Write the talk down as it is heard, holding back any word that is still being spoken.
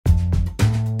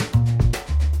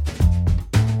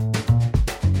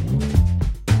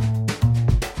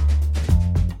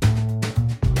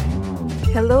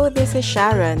This is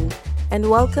Sharon, and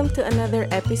welcome to another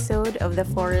episode of the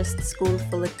Forest School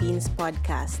Philippines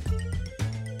podcast.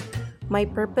 My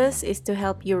purpose is to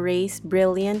help you raise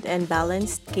brilliant and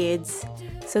balanced kids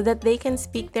so that they can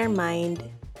speak their mind,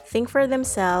 think for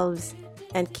themselves,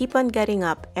 and keep on getting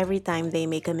up every time they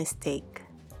make a mistake.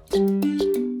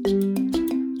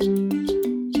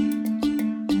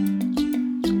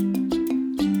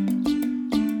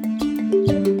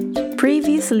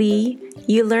 Previously,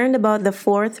 you learned about the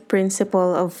fourth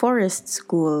principle of Forest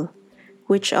School,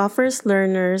 which offers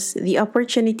learners the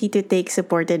opportunity to take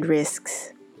supported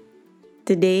risks.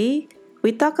 Today,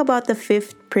 we talk about the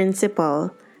fifth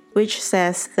principle, which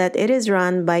says that it is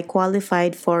run by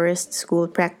qualified Forest School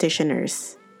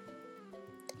practitioners.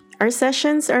 Our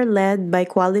sessions are led by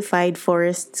qualified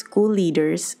Forest School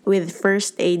leaders with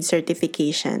first aid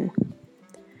certification.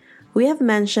 We have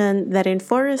mentioned that in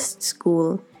Forest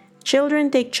School, children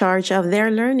take charge of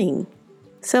their learning.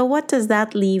 So what does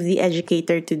that leave the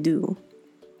educator to do?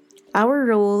 Our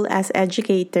role as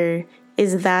educator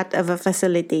is that of a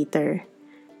facilitator.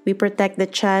 We protect the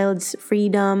child's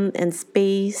freedom and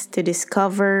space to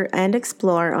discover and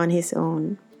explore on his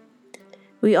own.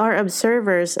 We are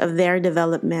observers of their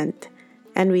development,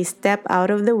 and we step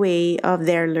out of the way of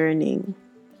their learning.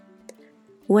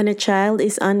 When a child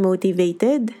is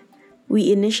unmotivated, we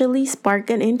initially spark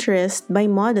an interest by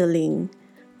modeling.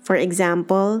 For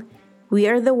example, we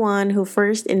are the one who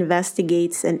first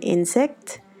investigates an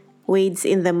insect, wades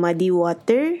in the muddy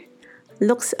water,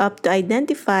 looks up to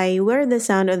identify where the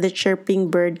sound of the chirping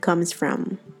bird comes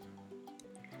from.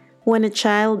 When a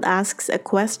child asks a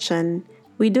question,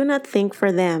 we do not think for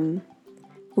them.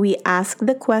 We ask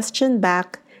the question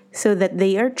back so that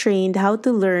they are trained how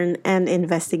to learn and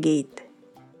investigate.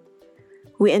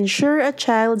 We ensure a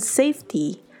child's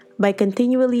safety by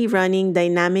continually running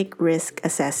dynamic risk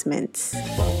assessments.